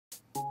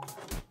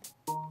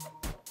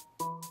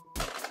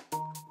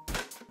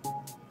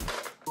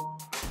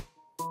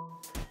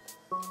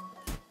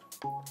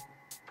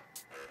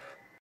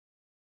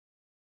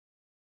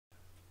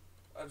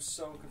I'm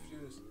so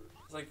confused.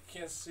 It's like you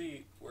can't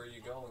see where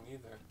you're going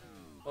either.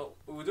 Well,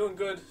 we're doing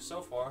good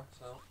so far,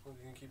 so we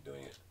can keep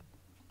doing it.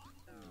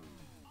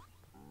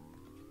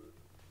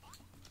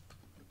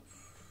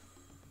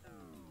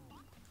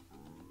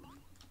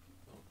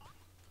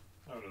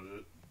 Oh, does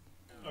it?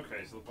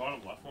 Okay, so the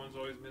bottom left one's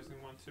always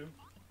missing one too?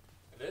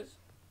 It is?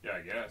 Yeah,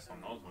 I guess,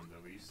 on those ones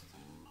at least.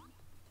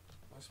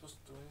 Am I supposed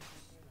to do anything?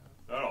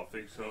 I don't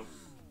think so.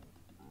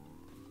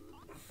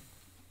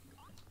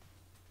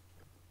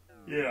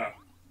 Yeah.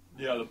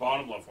 Yeah, the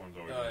bottom left one's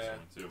always missing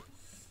one too.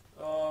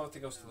 Oh, I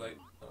think I was too late.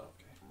 Oh,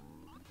 okay.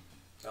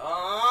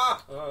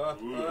 Ah!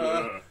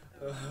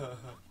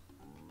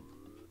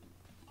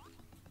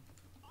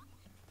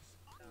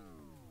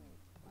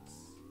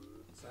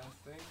 What's that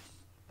thing?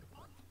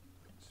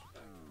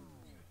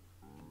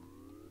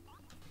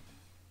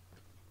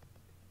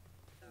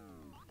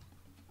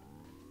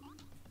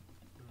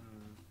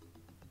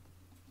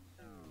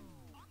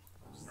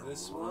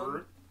 This one,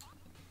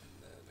 and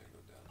then I go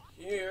down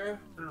here.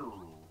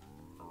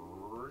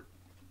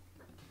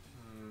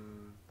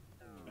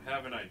 I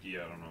have an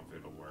idea. I don't know if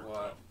it'll work.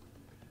 What?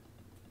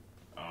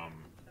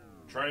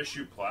 Try to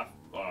shoot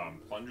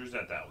plungers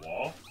at that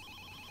wall.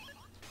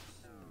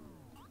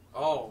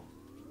 Oh.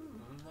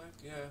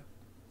 Yeah,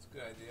 that's a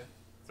good idea.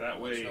 That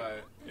way,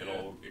 it.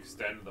 It'll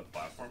extend the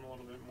platform a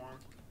little bit more.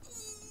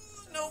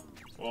 No.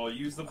 Well,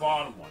 use the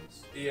bottom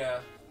ones.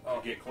 Yeah. Oh.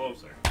 To get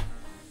closer.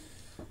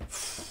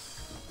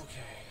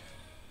 Okay.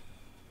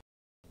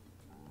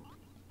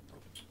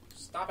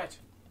 Stop it.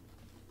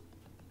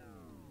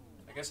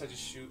 I guess I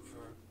just shoot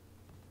for...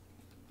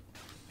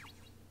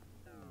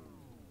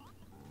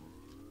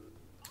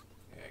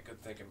 Yeah,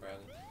 good thinking,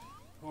 Brandon.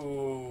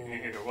 Ooh.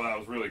 Yeah, well, I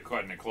was really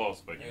cutting it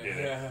close, but you did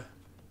it. Yeah.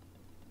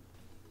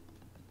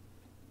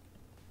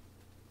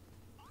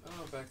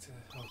 Oh, back to...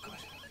 Oh, God.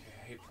 Okay,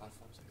 I hate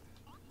platforms like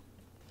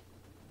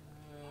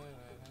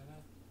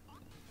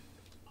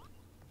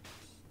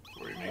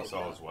that. Where he makes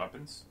all his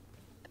weapons.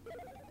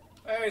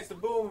 Hey, it's the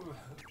boom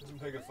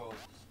megaphone.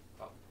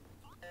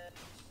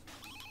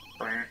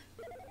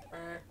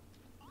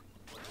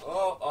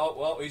 Oh. Oh,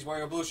 well, he's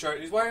wearing a blue shirt.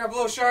 He's wearing a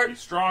blue shirt! He's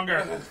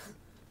stronger!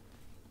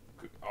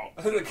 Oh.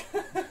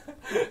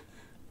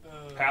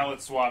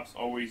 Palette swaps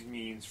always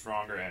mean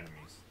stronger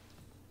enemies.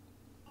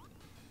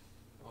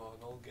 Oh,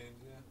 in old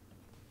games, yeah.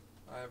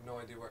 I have no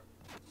idea where...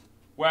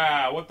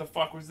 Wow, what the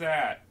fuck was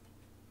that?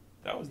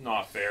 That was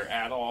not fair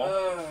at all.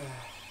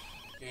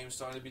 Game's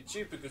starting to be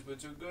cheap because we're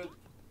too good.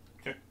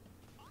 Okay.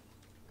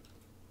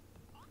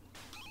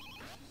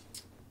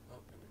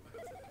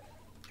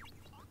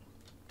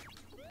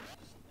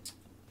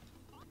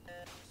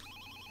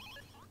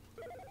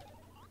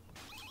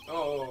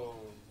 Oh.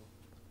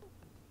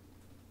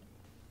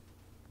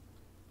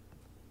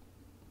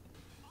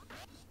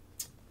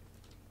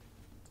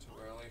 Too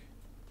early.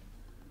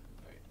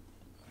 Wait.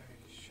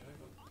 Should I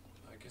go?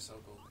 I guess I'll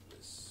go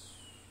this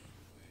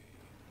way.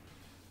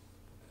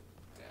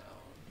 And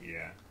down.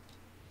 Yeah.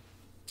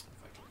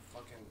 If I can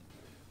fucking...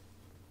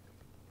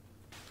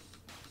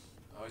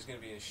 Oh, he's gonna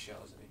be in his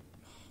shell, isn't he?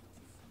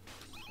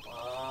 Come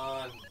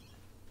on.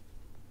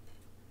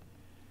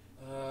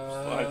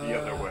 Slide the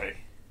other way.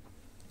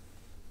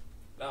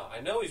 No,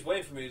 I know he's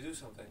waiting for me to do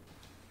something.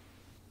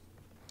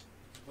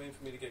 He's waiting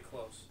for me to get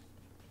close.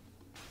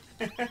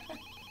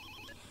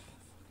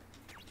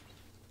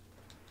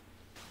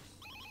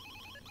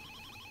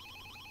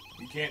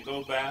 You can't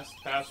go past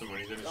him when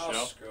he's in his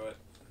shell. Screw it.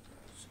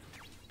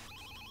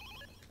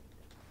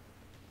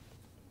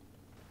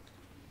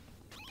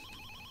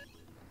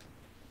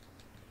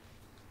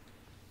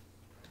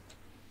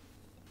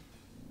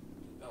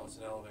 No, it's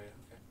an elevator.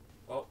 Okay.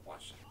 Well,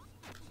 watch.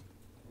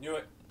 Knew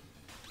it.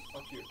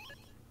 Fuck you.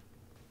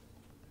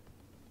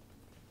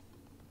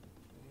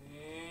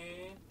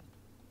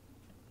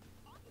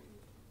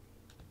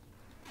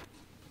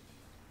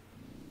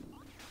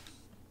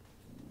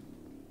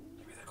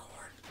 Give me the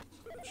cord.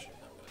 Shit,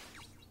 I'm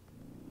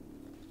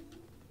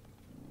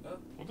gonna...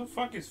 What the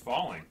fuck is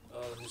falling?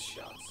 Oh, his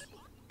shots.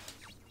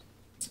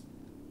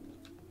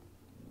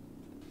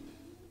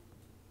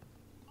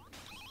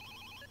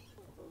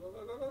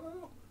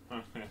 Go.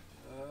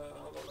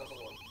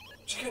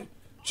 Chicken!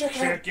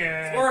 Chicken!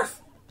 It's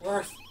worth!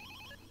 Worth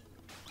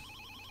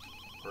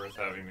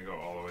having to go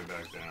all the way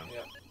back down.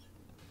 Yep.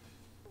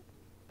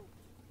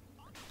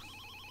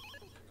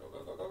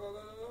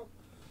 Go.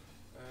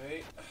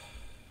 Alright.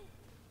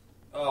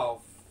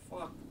 Oh,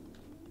 fuck.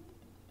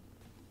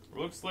 It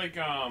looks like,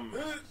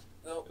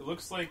 Nope. it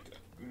looks like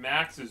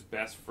Max's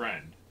best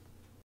friend.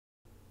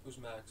 Who's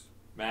Max?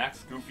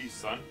 Max, Goofy's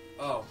son.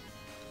 Oh.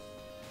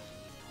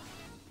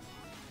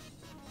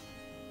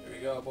 Here we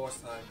go, boss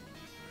time.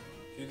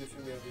 If you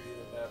defeat me, I'll give you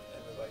the map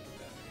and the Viking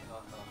map. Ha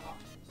ha ha.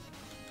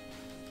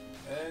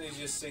 And he's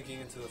just sinking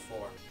into the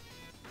floor.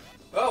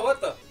 Oh, what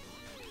the?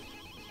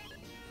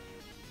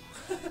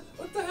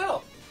 What the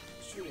hell?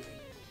 Shooting me.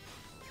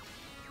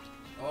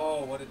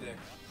 Oh, what a dick.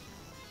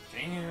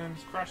 Damn,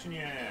 he's crushing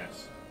your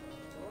ass.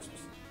 What am I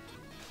supposed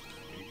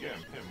to You get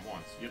him, hit him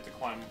once. You have to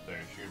climb up there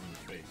and shoot him in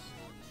the face.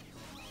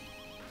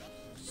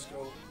 just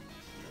go?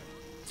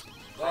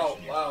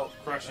 Crushing you. Wow.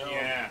 Crushing No.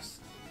 your ass.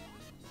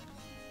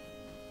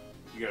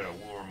 You gotta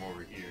lure him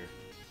over here.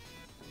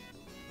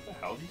 What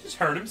the hell? Did he just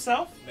hurt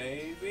himself?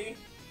 Maybe.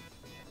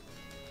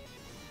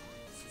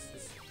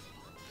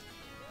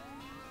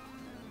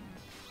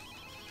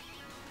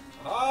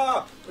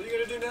 Ah! What are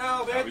you gonna do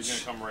now, bitch?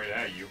 He's gonna come right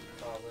at you.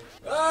 Probably.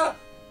 Ah!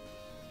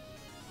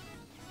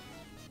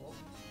 Well,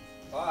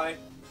 bye.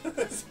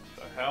 The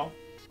hell?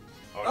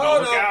 Oh, Oh, no,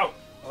 look no. out!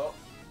 Oh,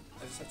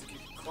 I just have to keep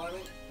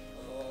climbing.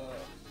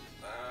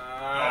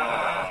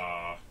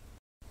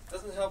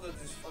 Doesn't help that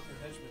these fucking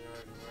henchmen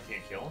are everywhere.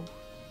 Can't kill him?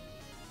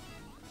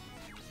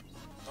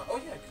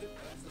 Oh yeah, I could.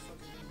 That's the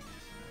fucking.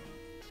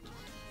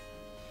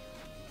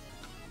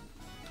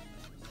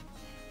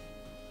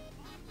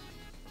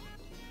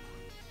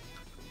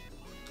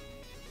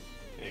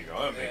 There you go,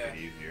 that'll make it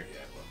easier.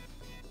 Yeah, well.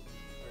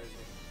 Where is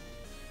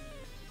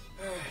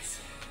he? Alright.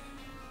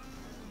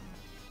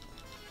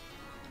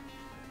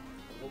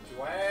 Whoop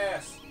your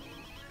ass!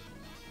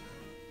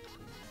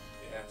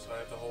 Yeah, so I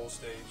have the whole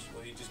stage.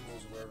 Well, he just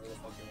moves wherever the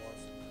fuck he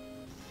wants.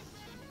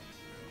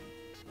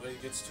 When he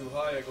gets too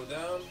high, I go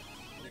down.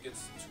 When he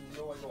gets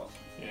too low, I go up.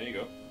 Yeah, there you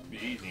go. Be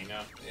easy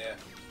now. Yeah.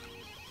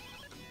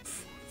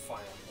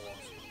 Final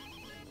boss.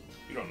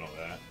 You don't know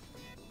that.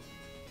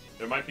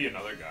 There might be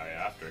another guy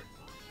after.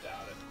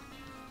 Doubt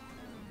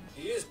it.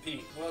 He is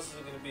Pete. What else is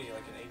it going to be?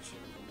 Like an ancient...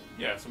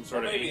 Yeah, some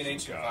sort Or of maybe an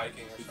ancient ancient guy.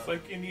 Viking or It's something.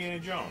 like Indiana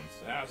Jones.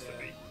 It has to Yeah.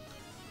 be.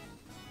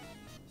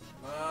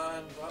 Come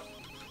on, up.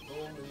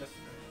 Boom, in the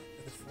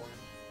form.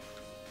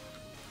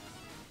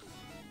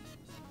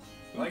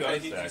 Who Like how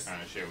does he that just-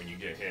 kind of shit when you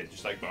get hit?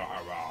 Just like, bah,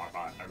 bah,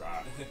 bah, bah,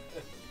 bah.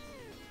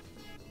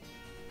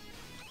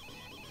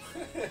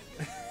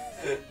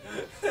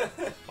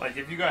 Like,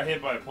 if you got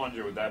hit by a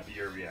plunger, would that be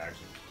your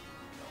reaction?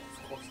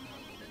 No, of course not.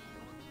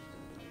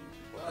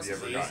 Well, Have this you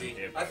is ever gotten easy.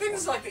 hit by I think a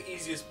this is like the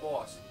easiest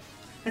boss.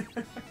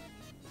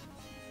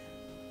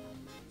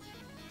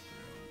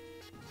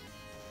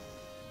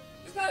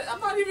 I'm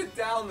not even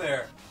down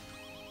there.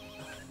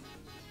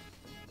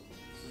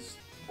 This is,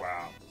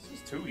 wow, this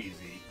is too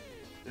easy.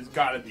 There's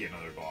gotta be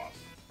another boss.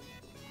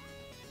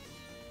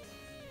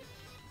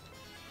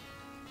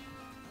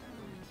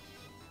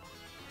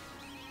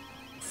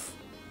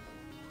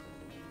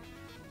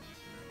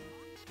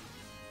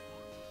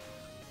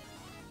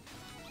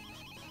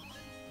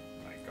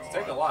 My God. It's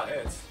taking a lot of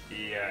hits.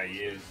 Yeah, he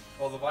is.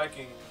 Well, the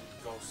Viking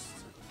ghost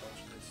took a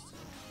bunch of hits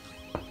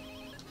too.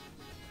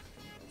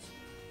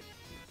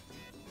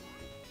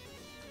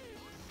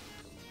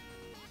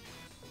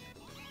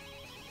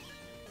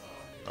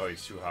 Oh,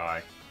 he's too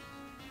high.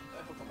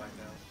 He'll come back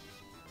down.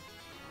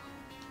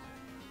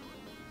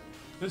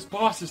 This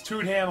boss is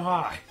too damn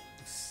high.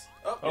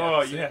 Oh,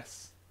 Oh, see?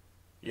 yes.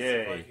 The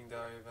Yay. Viking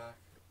diary back.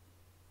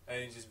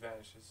 And he just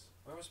vanishes.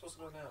 Where am I supposed to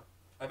go now?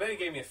 I bet he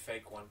gave me a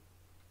fake one.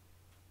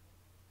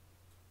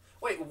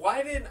 Wait,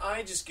 why didn't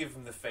I just give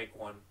him the fake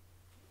one?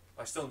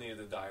 I still needed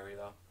the diary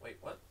though. Wait,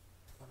 what?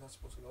 I'm not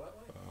supposed to go that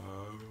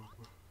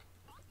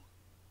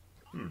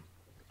way?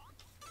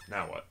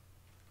 Now what?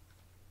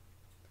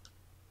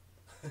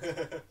 Is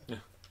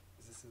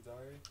this the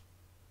diary?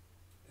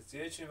 It's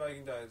the ancient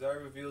Viking diary. The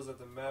diary reveals that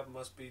the map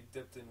must be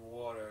dipped in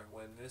water.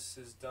 When this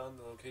is done,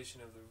 the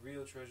location of the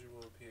real treasure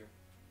will appear.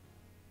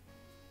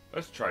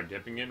 Let's try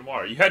dipping in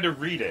water. You had to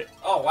read it.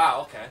 Oh,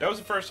 wow, okay. That was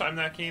the first time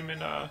that came in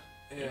Yeah.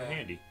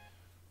 handy.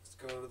 Let's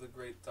go to the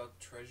Great Duck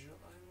Treasure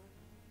Island.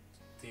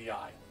 The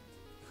island.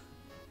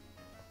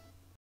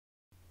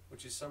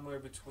 Which is somewhere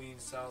between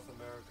South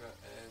America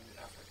and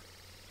Africa.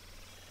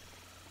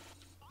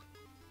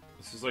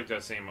 This is like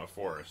that same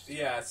forest.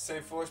 Yeah, it's the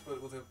same force,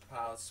 but with a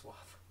palette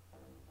swap.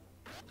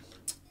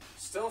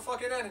 Still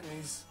fucking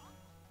enemies.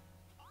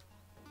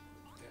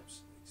 Damn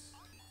snakes.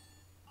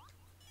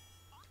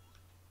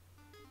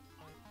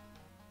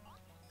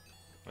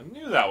 I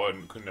knew that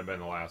one couldn't have been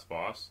the last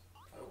boss.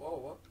 Whoa,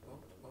 what?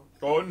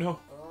 Whoa. Oh no.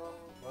 Oh,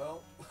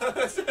 well.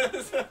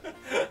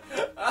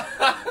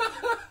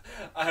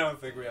 I don't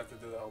think we have to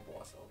do the whole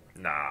boss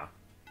over. Nah.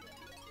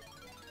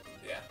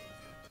 Yeah.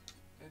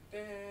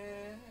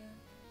 Okay.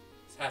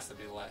 This has to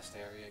be the last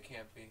area. It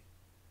can't be.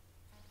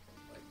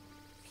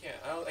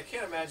 Like, I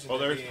can't imagine. Well,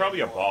 there there's being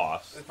probably a more.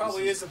 boss. There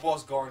probably is a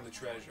boss guarding the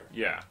treasure.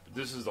 Yeah, but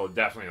this is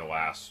definitely the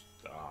last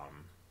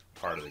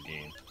part of the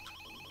game.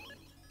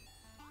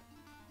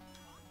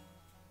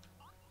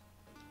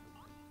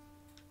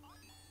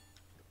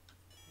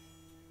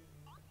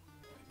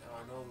 Now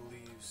I know the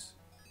leaves.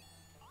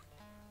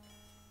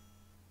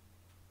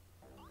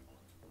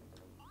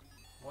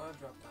 Why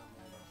drop down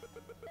there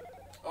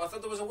though? Oh, I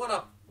thought there was a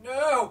 1-up.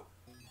 No!